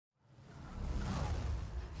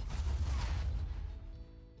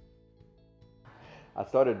I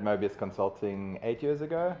started Mobius Consulting 8 years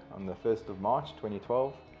ago on the 1st of March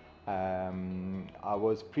 2012. I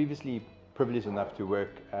was previously privileged enough to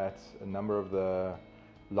work at a number of the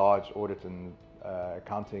large audit and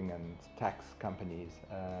accounting and tax companies,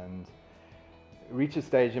 and reached a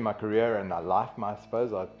stage in my career and my life, I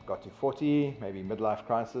suppose. I got to 40, maybe midlife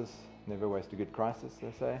crisis. Never waste a good crisis,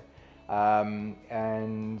 they say.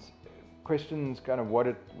 And questions kind of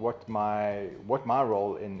what my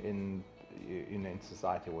role in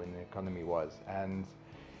society or in the economy was. And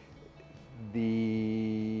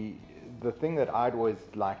the thing that I'd always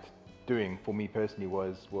liked doing for me personally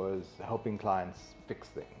was helping clients fix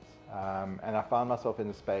things. And I found myself in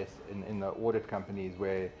a space in the audit companies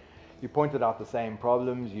where you pointed out the same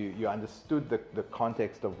problems, you understood the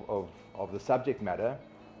context of the subject matter,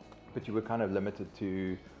 but you were kind of limited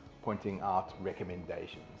to pointing out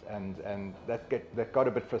recommendations. And that got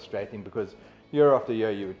a bit frustrating, because year after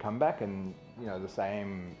year you would come back and the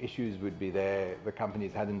same issues would be there. The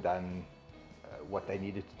companies hadn't done what they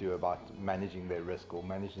needed to do about managing their risk or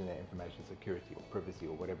managing their information security or privacy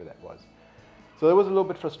or whatever that was. So it was a little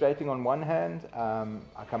bit frustrating on one hand.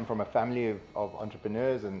 I come from a family of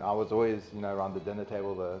entrepreneurs, and I was always, around the dinner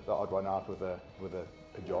table, the odd one out with a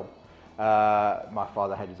job. My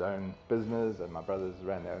father had his own business, and my brothers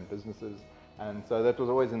ran their own businesses, and so that was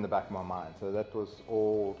always in the back of my mind. So that was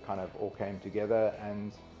all came together,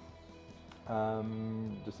 and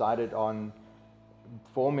decided on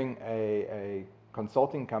forming a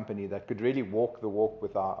consulting company that could really walk the walk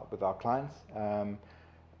with our clients.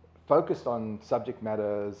 Focused on subject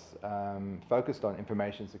matters, focused on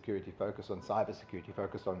information security, focused on cyber security,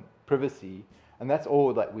 focused on privacy, and that's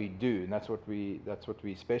all that we do, and that's what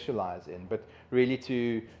we specialize in. But really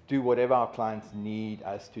to do whatever our clients need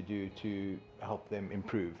us to do to help them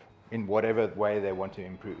improve in whatever way they want to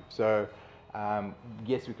improve. So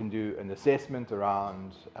yes, we can do an assessment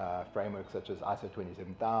around frameworks such as ISO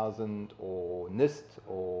 27000 or NIST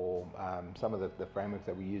or some of the frameworks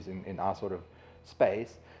that we use in our sort of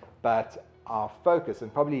space. But our focus,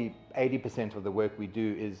 and probably 80% of the work we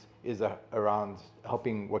do, is around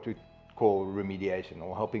helping what we call remediation,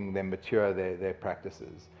 or helping them mature their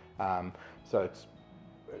practices. So it's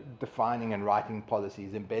defining and writing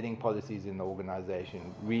policies, embedding policies in the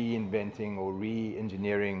organization, reinventing or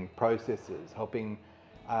re-engineering processes, helping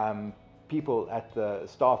people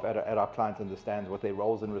staff at our clients understand what their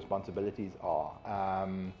roles and responsibilities are,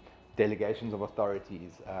 delegations of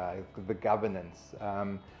authorities, the governance.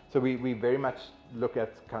 So we very much look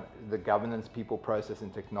at the governance, people, process,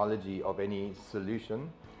 and technology of any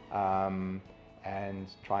solution, and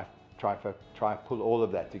try pull all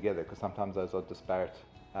of that together, because sometimes those are disparate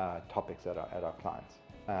topics at our clients.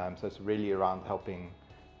 So it's really around helping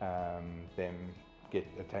them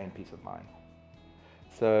attain peace of mind.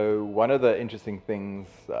 So one of the interesting things,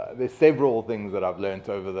 there's several things that I've learned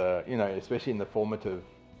over especially in the formative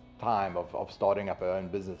time of starting up our own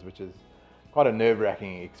business, which is quite a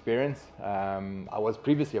nerve-wracking experience. I was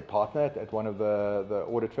previously a partner at one of the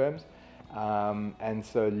audit firms, and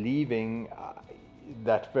so leaving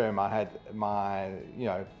that firm, I had my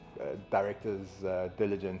director's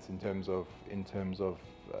diligence in terms of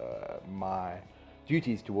my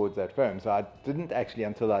duties towards that firm. So I didn't actually,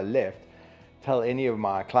 until I left, tell any of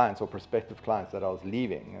my clients or prospective clients that I was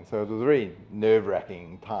leaving. And so it was a very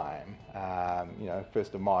nerve-wracking time.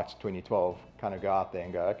 1st of March 2012, kind of go out there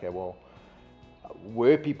and go, okay, well,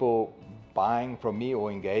 were people buying from me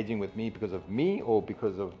or engaging with me because of me or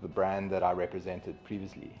because of the brand that I represented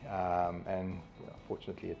previously? And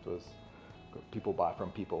fortunately, it was people buy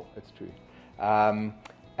from people. It's true.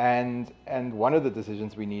 And one of the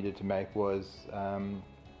decisions we needed to make was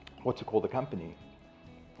what to call the company.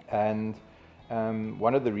 And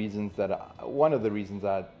one of the reasons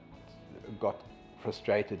I got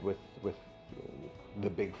frustrated with the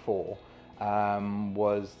Big Four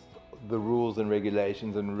was the rules and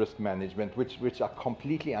regulations and risk management, which I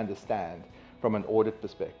completely understand from an audit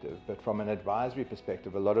perspective, but from an advisory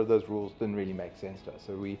perspective, a lot of those rules didn't really make sense to us.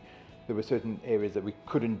 So there were certain areas that we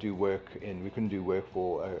couldn't do work in. We couldn't do work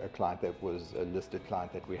for a client that was a listed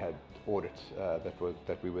client that we had audit,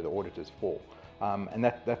 that we were the auditors for, and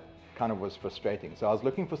that kind of was frustrating. So I was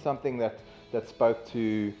looking for something that spoke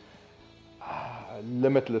to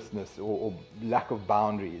limitlessness or lack of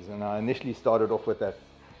boundaries, and I initially started off with that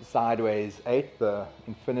sideways 8, the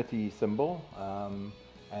infinity symbol,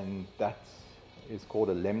 and that is called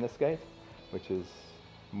a lemniscate, which is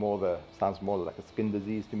sounds more like a skin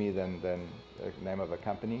disease to me than the name of a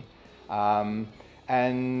company.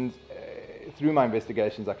 And through my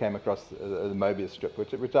investigations, I came across the Mobius strip,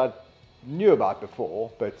 which I knew about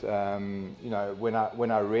before, but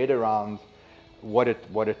when I read around what it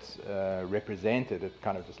represented, it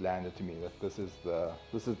kind of just landed to me that this is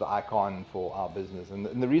the icon for our business.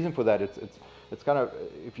 And the reason for that, it's kind of,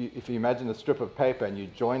 if you imagine a strip of paper and you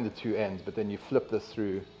join the two ends, but then you flip this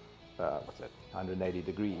through 180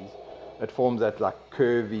 degrees, it forms that like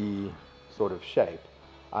curvy sort of shape.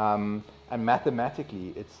 And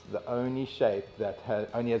mathematically, it's the only shape that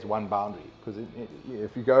only has one boundary. Because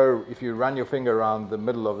if you run your finger around the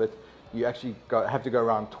middle of it, you actually have to go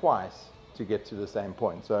around twice to get to the same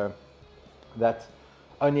point. So that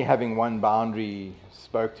only having one boundary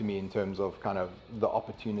spoke to me in terms of kind of the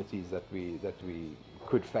opportunities that we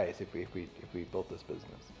could face if we built this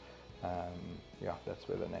business. Yeah, that's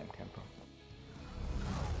where the name came from.